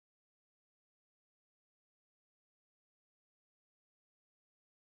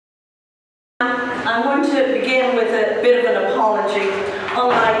I'm going to begin with a bit of an apology.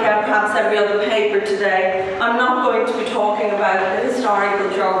 Unlike perhaps every other paper today, I'm not going to be talking about the historical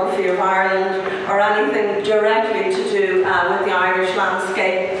geography of Ireland or anything directly to do with the Irish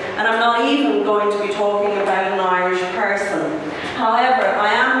landscape, and I'm not even going to be talking about an Irish person. However,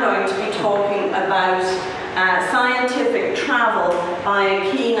 I am going to be talking about scientific travel by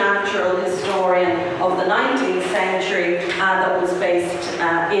a key natural historian of the 19th century that was based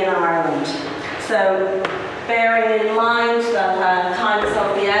in Ireland. So, bearing in mind that time is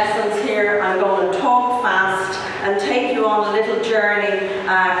of the essence here, I'm going to talk fast and take you on a little journey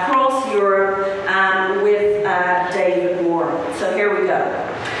across Europe with David Moore. So here we go.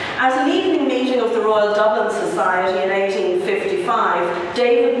 At an evening meeting of the Royal Dublin Society in 1855,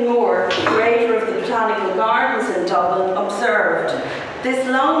 David Moore, curator of the Botanical Gardens in Dublin, observed, "This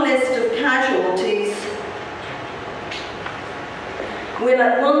long list of casualties will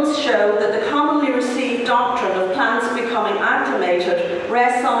at once show that the commonly received doctrine of plants becoming acclimated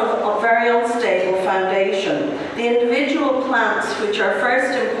rests on a very unstable foundation. The individual plants which are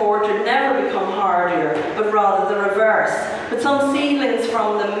first imported never become hardier, but rather the reverse, but some seedlings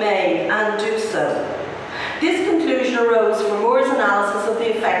from them may, and do so." This conclusion arose from Moore's analysis of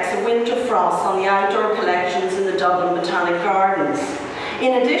the effects of winter frosts on the outdoor collections in the Dublin Botanic Gardens.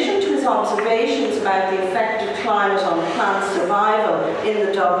 In addition to his observations about the effect of climate on plant survival in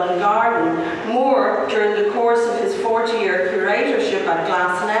the Dublin Garden, Moore, during the course of his 40-year curatorship at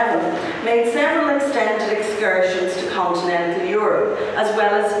Glasnevin, made several extended excursions to continental Europe, as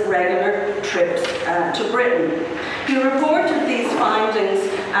well as regular trips to Britain. He reported these findings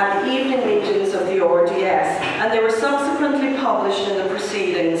at the evening meetings of the RDS, and they were subsequently published in the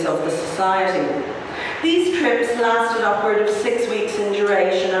Proceedings of the Society. These trips lasted upward of 6 weeks in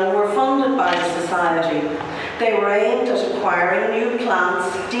duration and were funded by the Society. They were aimed at acquiring new plants,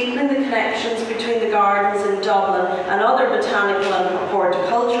 deepening the connections between the gardens in Dublin and other botanical and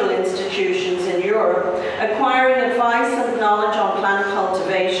horticultural institutions in Europe, acquiring advice and knowledge on plant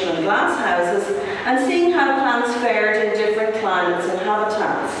cultivation and glasshouses, and seeing how plants fared in different climates and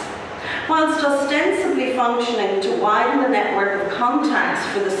habitats. Whilst ostensibly functioning to widen the network of contacts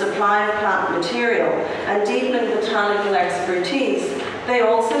for the supply of plant material and deepen botanical expertise, they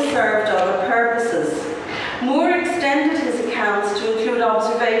also served other purposes. Moore extended his accounts to include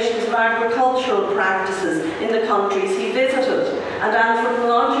observations of agricultural practices in the countries he visited, and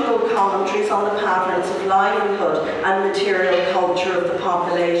anthropological commentaries on the patterns of livelihood and material culture of the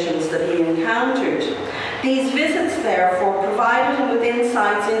populations that he encountered. These visits, therefore, provided him with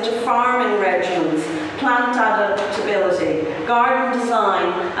insights into farming regimens, plant adaptability, garden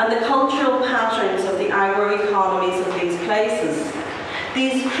design, and the cultural patterns of the agroeconomies of these places.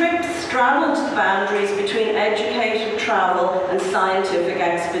 These trips straddled the boundaries between educated travel and scientific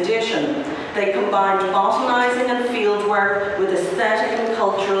expedition. They combined botanizing and fieldwork with aesthetic and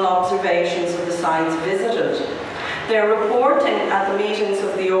cultural observations of the sites visited. Their reporting at the meetings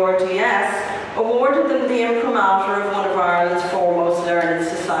of the RDS awarded them the imprimatur of one of Ireland's foremost learned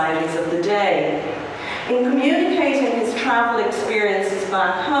societies of the day. In communicating his travel experiences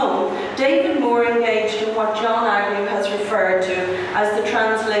back home, David Moore engaged in what John Agnew has referred to as the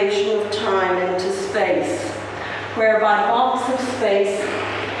translation of time into space, whereby blocks of space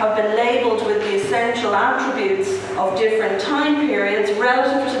have been labelled with the essential attributes of different time periods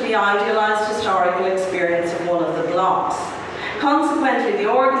relative to the idealised historical experience of one of the blocks. Consequently, the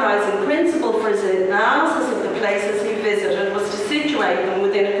organising principle for his analysis of the places he visited was to situate them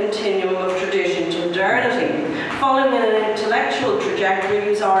within a continuum of tradition to modernity, following an intellectual trajectory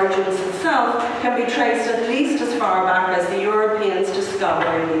whose origins itself can be traced at least as far back as the Europeans'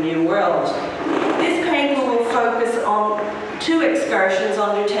 discovery of the New World. This paper will focus on 2 excursions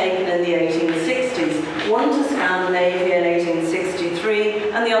undertaken in the 1860s, one to Scandinavia in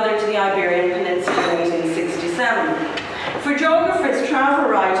 1863 and the other to the Iberian Peninsula in 1867. For geographers, travel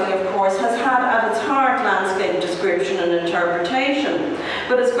writing, of course, has had at its heart landscape description and interpretation.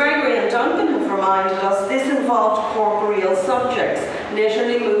 But as Gregory and Duncan have reminded us, this involved corporeal subjects,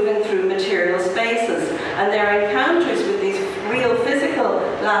 literally moving through material spaces, and their encounters with these real physical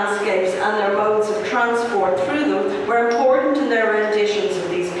landscapes and their modes of transport through them were important in their renditions of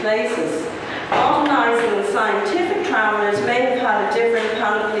these places. Botanizing and scientific travellers may have had a different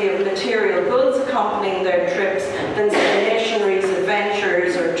panoply of material goods accompanying their trips than say missionaries,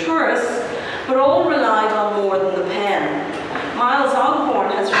 adventurers or tourists, but all relied on more than the pen. Miles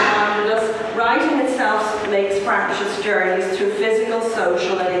Ogborn has reminded us, writing itself makes fractious journeys through physical,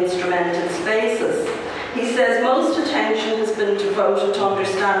 social and instrumented spaces. He says most attention has been devoted to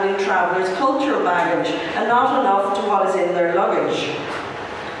understanding travellers' cultural baggage and not enough to what is in their luggage.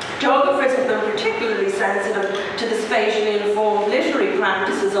 Geographers have been particularly sensitive to the spatially informed literary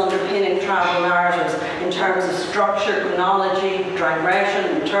practices underpinning travel narratives in terms of structure, chronology,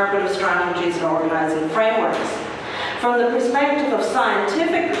 digression, interpretive strategies, and organising frameworks. From the perspective of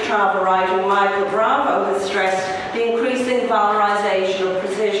scientific travel writing, Michael Bravo has stressed the increasing valorisation of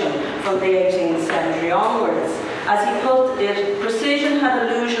precision from the 18th century onwards. As he put it, precision had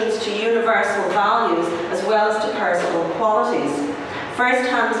allusions to universal values as well as to personal qualities.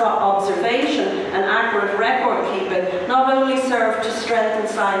 First-hand observation and accurate record-keeping not only served to strengthen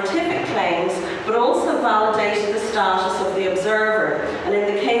scientific claims, but also validated the status of the observer, and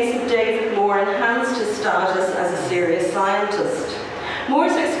in the case of David Moore, enhanced his status as a serious scientist.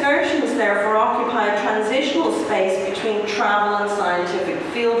 Moore's excursions, therefore, occupy a transitional space between travel and scientific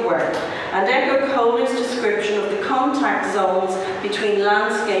fieldwork, and echo Kohler's description of the contact zones between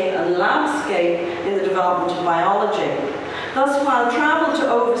landscape and labscape in the development of biology. Thus, while travel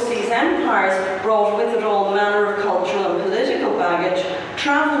to overseas empires brought with it all manner of cultural and political baggage,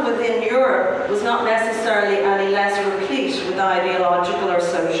 travel within Europe was not necessarily any less replete with ideological or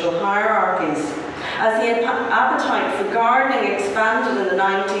social hierarchies. As the appetite for gardening expanded in the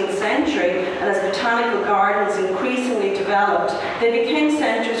 19th century, and as botanical gardens increasingly developed, they became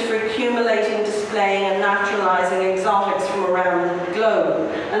centres for accumulating, displaying and naturalising exotics from around the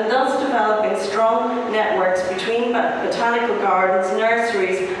globe, and thus developing strong networks between botanical gardens,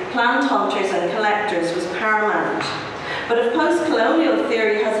 nurseries, plant hunters and collectors was paramount. But if post-colonial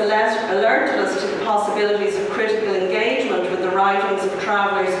theory has alerted us to the possibilities of critical engagement with the writings of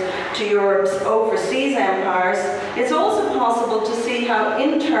travellers to Europe's overseas empires, it's also possible to see how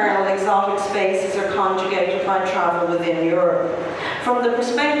internal exotic spaces are conjugated by travel within Europe. From the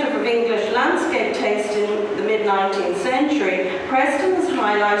perspective of English landscape taste in the mid-19th century, Preston has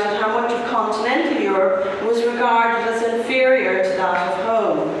highlighted how much of continental Europe was regarded as inferior to that of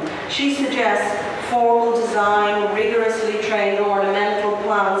home. She suggests formal design, rigorously trained ornamental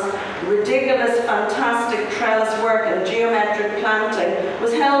plants, ridiculous, fantastic trellis work and geometric planting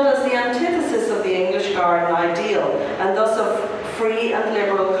was held as the antithesis of the English garden ideal, and thus of free and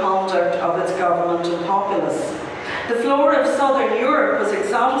liberal conduct of its government and populace. The flora of southern Europe was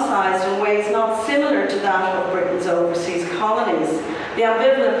exoticized in ways not similar to that of Britain's overseas colonies. The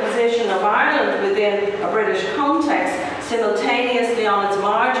ambivalent position of Ireland within a British context, simultaneously on its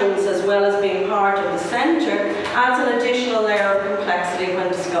margins as well as being part of the centre, adds an additional layer of complexity when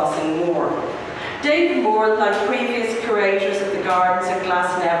discussing Moore. David Moore, like previous curators of the gardens at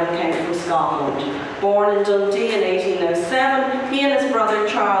Glasnevin, came from Scotland. Born in Dundee in 1807, he and his brother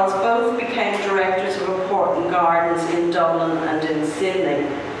Charles both became directors of important gardens in Dublin and in Sydney.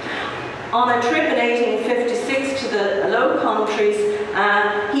 On a trip in 1856 to the Low Countries,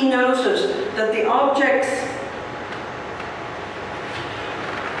 he noted that the objects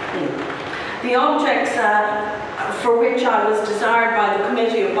for which I was desired by the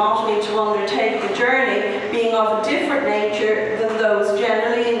Committee of Botany to undertake the journey being of a different nature than those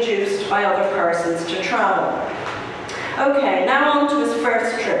generally induced by other persons to travel. Okay, now on to his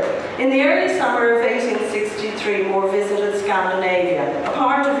first trip. In the early summer of 1863, Moore visited Scandinavia, a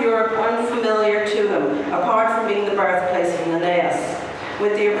part of Europe unfamiliar to him, apart from being the birthplace of Linnaeus.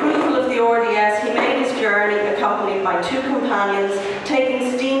 With the approval of the RDS, he made his journey accompanied by two companions,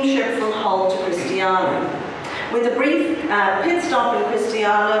 taking steamship from Hull to Christiania. With a brief pit stop in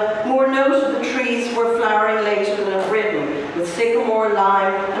Christiania, Moore noted the trees were flowering later than in Britain, with sycamore,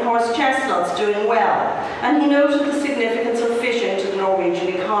 lime and horse chestnuts doing well, and he noted the significance of fishing to the Norwegian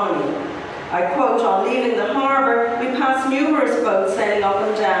economy. I quote, "On leaving the harbour, we passed numerous boats sailing up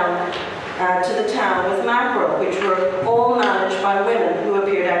and down to the town with mackerel, which were all managed by women who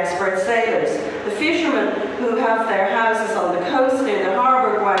appeared expert sailors. The fishermen who have their houses on the coast near the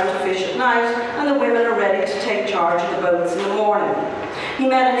harbour go out to fish at night, and the women are ready to take charge of the boats in the morning." He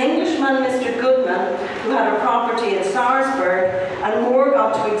met an Englishman, Mr. Goodman, who had a property in Sarsburg, and Moore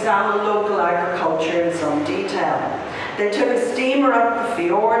got to examine local agriculture in some detail. They took a steamer up the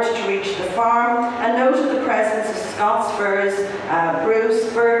fjord to reach the farm and noted the presence of Scots firs, spruce,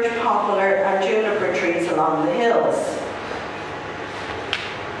 birch, poplar and juniper trees along the hills.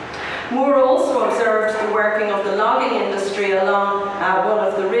 Moore also observed the working of the logging industry along one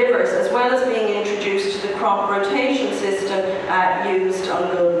of the rivers, as well as being introduced to the crop rotation system used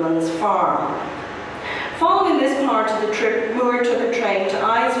on Goodman's farm. Following this part of the trip, Moore took a train to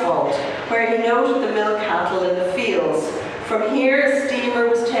Eidsvold, where he noted the milk cattle in the fields. From here, a steamer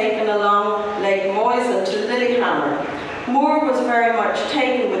was taken along Lake Moysen to Lillehammer. Moore was very much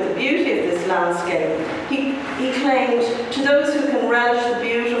taken with the beauty of this landscape. He claimed, "To those who can relish the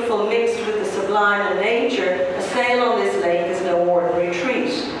beautiful mixed with the sublime in nature, a sail on this lake is no ordinary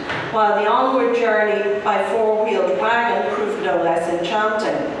treat."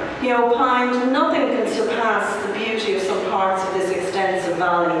 He opined, "Nothing can surpass the beauty of some parts of this extensive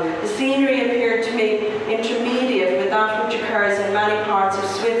valley. The scenery appeared to me intermediate with that which occurs in many parts of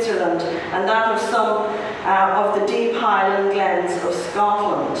Switzerland and that of some of the deep highland glens of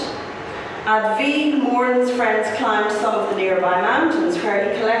Scotland." At Vieg, Moore and his friends climbed some of the nearby mountains, where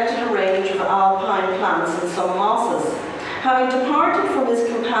he collected a range of alpine plants and some mosses. Having departed from his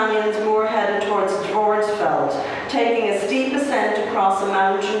companions, Moore headed towards Dvorsveld, taking a steep ascent across a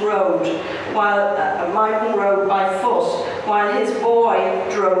mountain road by foot, while his boy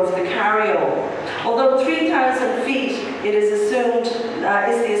drove the carriole. Although 3,000 feet is the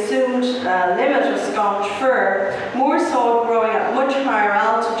assumed limit of Scotch fir, Moore saw it growing at much higher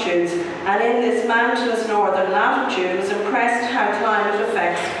altitudes, and in this mountainous northern latitude was impressed how climate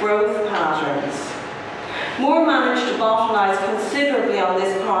affects growth patterns. Moore managed to botanise considerably on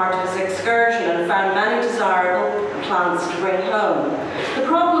this part of his excursion and found many desirable plants to bring home. The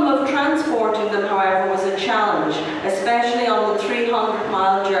problem of transporting them, however, was a challenge, especially on the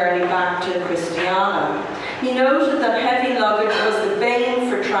 300-mile journey back to Christiana. He noted that heavy luggage was the bane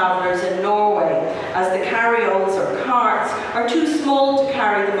for travellers in Norway, as the carrioles or carts are too small to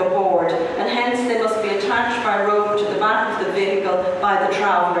carry them aboard, and hence they must be attached by rope to the back of the vehicle by the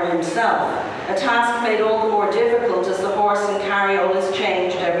traveller himself, a task made all the more difficult as the horse and carriole is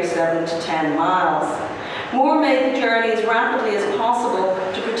changed every 7 to 10 miles. Moore made the journey as rapidly as possible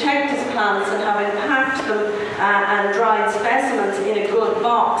to protect his plants, and having packed them and dried specimens in a good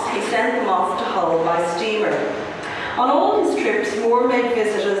box, he sent them off to Hull by steamer. On all his trips, Moore made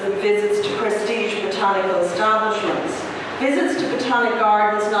visits to prestige botanical establishments. Visits to botanic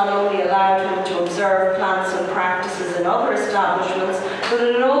gardens not only allowed him to observe plants and practices in other establishments, but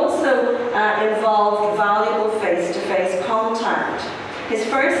it also involved valuable face-to-face contact. His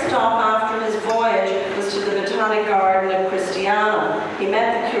first stop after his voyage was to the Botanic Garden at Christiana. He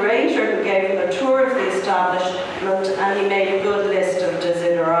met the curator, who gave him a tour of the establishment, and he made a good list of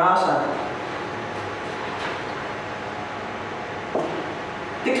desiderata.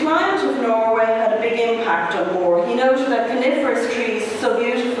 The climate of Norway had a big impact on Moore. He noted that coniferous trees, so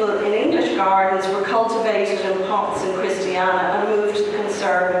beautiful in English gardens, were cultivated in pots in Christiana and moved to the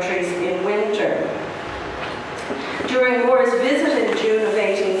conservatories in winter. During Moore's visit in June of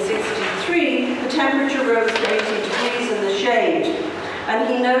 1863, the temperature rose to 80 degrees in the shade, and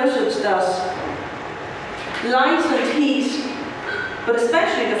he noted that light and heat, but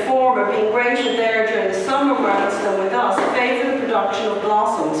especially the former, being greater there during the summer months than with us, favoured the production of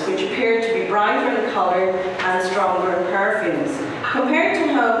blossoms, which appeared to be brighter in colour and stronger in perfumes. Compared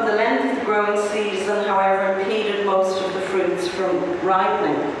to home, the length of the growing season, however, impeded most of the fruits from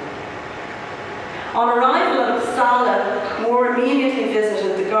ripening. On arrival at Uppsala, Moore immediately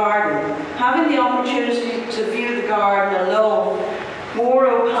visited the garden. Having the opportunity to view the garden alone, Moore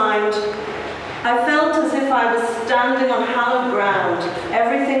opined, "I felt as if I was standing on hallowed ground,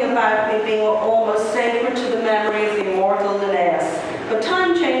 everything about me being almost sacred to the memory of the immortal Linnaeus. But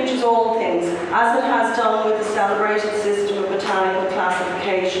time changes all things, as it has done with the celebrated system of botanical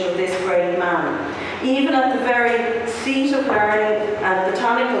classification of this great man. Even at the very seat of learning and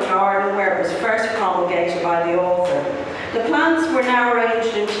botanical garden where it was first promulgated by the author. The plants were now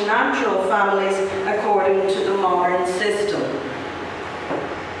arranged into natural families according to the modern system."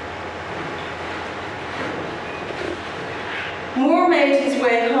 Moore made his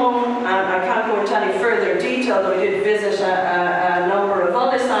way home, and I can't go into any further detail, though he did visit a number of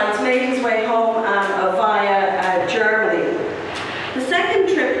other sites, made his way home via Germany. The second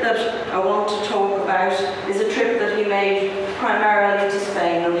trip that I want to talk about is a trip that he made primarily to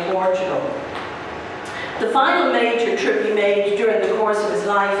Spain and Portugal. The final major trip he made during the course of his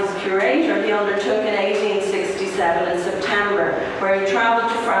life as curator, he undertook in 1867 in September, where he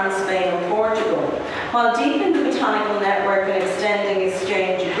travelled to France, Spain and Portugal. While deepening the botanical network and extending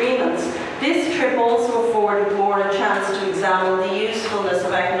exchange agreements, this trip also afforded Moore a chance to examine the usefulness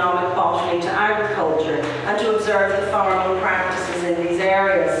of economic botany to agriculture and to observe the farming practices in these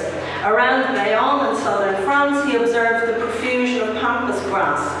areas. Around Bayonne in southern France, he observed the profusion of pampas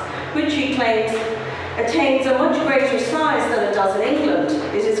grass, which he claims attains a much greater size than it does in England.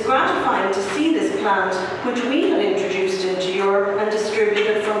 It is gratifying to see this plant, which we had introduced into Europe and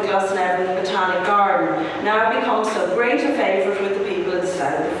distributed from Glasnevin Botanic Garden, now become so great a favourite with the people of the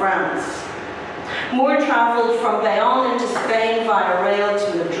south of France. Moore travelled from Bayonne into Spain via rail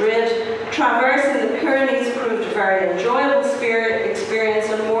to Madrid. Traversing the Pyrenees proved a very enjoyable experience,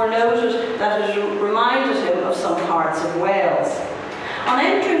 and Moore noted that it reminded him of some parts of Wales. On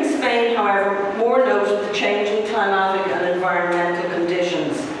entering Spain, however, Moore noted the changing climatic and environmental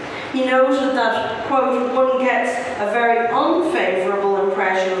conditions. He noted that, quote, "one gets a very unfavourable impression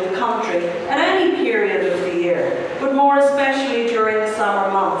impression of the country at any period of the year, but more especially during the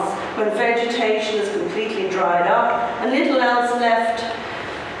summer months, when vegetation is completely dried up and little else left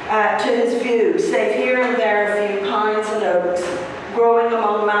to his view, save here and there a few pines and oaks growing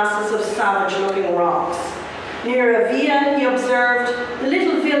among masses of savage-looking rocks. Near a via, he observed, the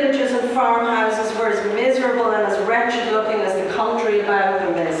little villages and farmhouses were as miserable and as wretched-looking as the country about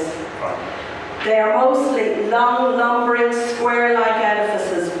them is. They are mostly long, lumbering, square-like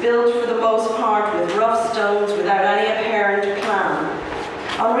edifices, built for the most part with rough stones without any apparent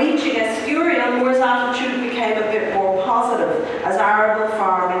plan. On reaching Excursions, Moore's attitude became a bit more positive as arable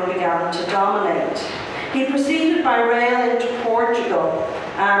farming began to dominate. He proceeded by rail into Portugal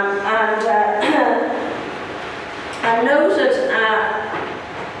and noted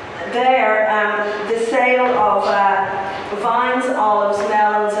there the sale of vines, olives,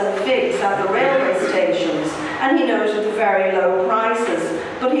 melons and figs at the railway stations, and he noted the very low prices.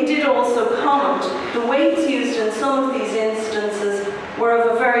 But he did also comment the weights used in some of these instances were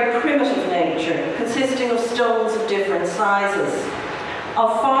of a very primitive nature, consisting of stones of different sizes.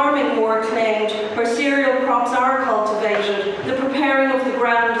 Of farming, Moore claimed, where cereal crops are cultivated, the preparing of the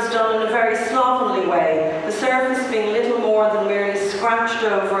ground is done in a very slovenly way, the surface being little more than merely scratched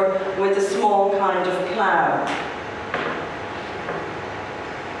over with a small kind of plough.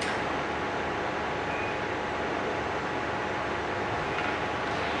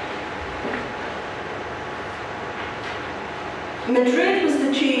 Madrid was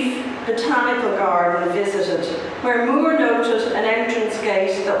the chief botanical garden visited, where Moore noted an entrance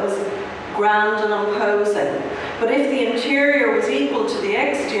gate that was grand and imposing. But if the interior was equal to the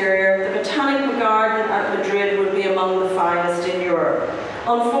exterior, the botanical garden at Madrid would be among the finest in Europe.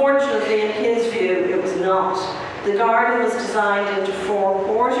 Unfortunately, in his view, it was not. The garden was designed into 4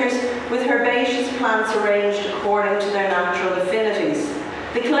 quarters, with herbaceous plants arranged according to their natural affinities.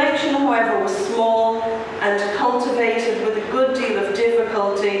 The collection, however, was small and cultivated with a good deal of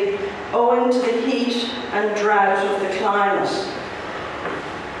difficulty owing to the heat and drought of the climate.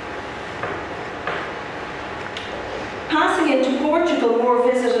 Passing into Portugal, Moore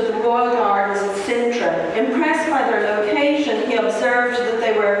visited the royal gardens at Sintra. Impressed by their location, he observed that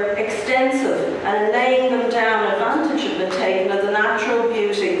they were extensive, and in laying them down, advantage had been taken of the natural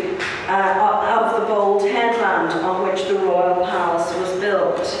beauty of the bold headland on which the royal palace was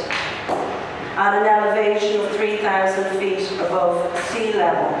built, at an elevation of 3,000 feet above sea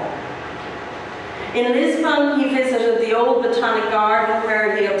level. In Lisbon, he visited the old botanic garden,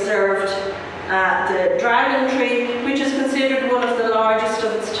 where he observed the dragon tree, which is considered one of the largest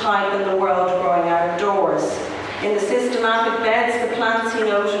of its type in the world growing outdoors. In the systematic beds, the plants he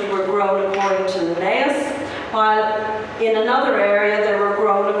noted were grown according to Linnaeus, while in another area they were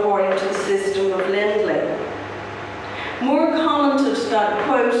grown according to the system of Lindley. Moore commented that,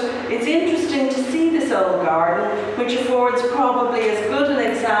 quote, "It's interesting to see this old garden, which affords probably as good an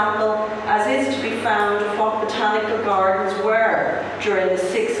example as is to be found of what botanical gardens were during the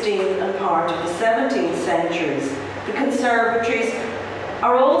 16th and part of the 17th centuries. The conservatories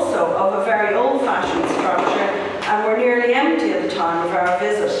are also of a very old-fashioned structure and were nearly empty at the time of our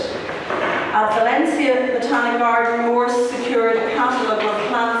visit." At Valencia Botanic Garden, Moore secured a catalogue of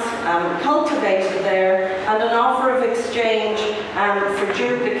plants cultivated there and an offer of exchange for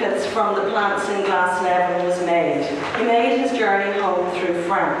duplicates from the plants in Glasnevin was made. He made his journey home through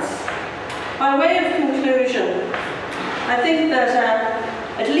France. By way of conclusion, I think that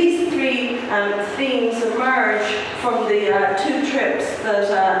at least 3 themes emerge from the 2 trips that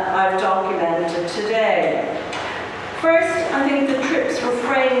I've documented today. First, I think the trips were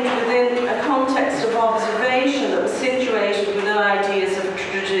framed within a context of observation that was situated within ideas of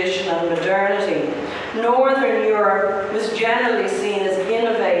tradition and modernity. Northern Europe was generally seen as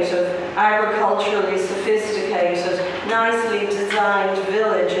innovative, agriculturally sophisticated, nicely designed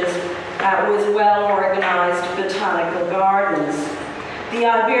villages with well-organized botanical gardens. The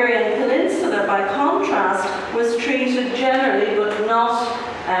Iberian Peninsula, by contrast, was treated generally, but not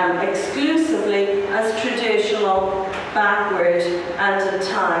exclusively, as traditional, backward, and at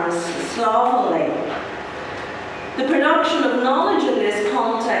times slovenly. The production of knowledge in this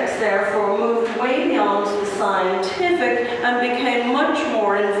context, therefore, moved way beyond the scientific and became much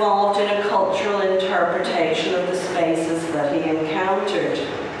more involved in a cultural interpretation of the spaces that he encountered.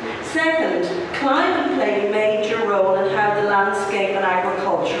 Second, climate played a major role in how the landscape and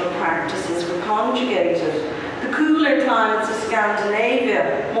agricultural practices were conjugated. The cooler climates of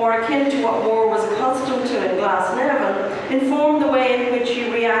Scandinavia, more akin to what Moore was accustomed to in Glasnevin, informed the way in which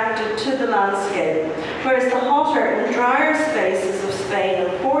he reacted to the landscape, whereas the hotter and drier spaces of Spain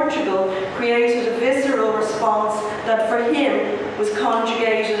and Portugal created a visceral response that for him was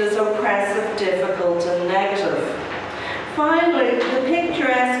conjugated as oppressive, difficult and negative. Finally, the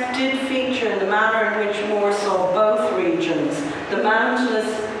picturesque did feature in the manner in which Moore saw both regions. The mountainous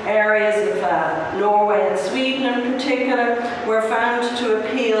areas of Norway and Sweden in particular were found to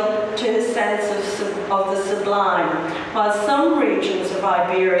appeal to his sense of the sublime, while some regions of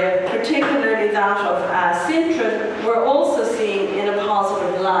Iberia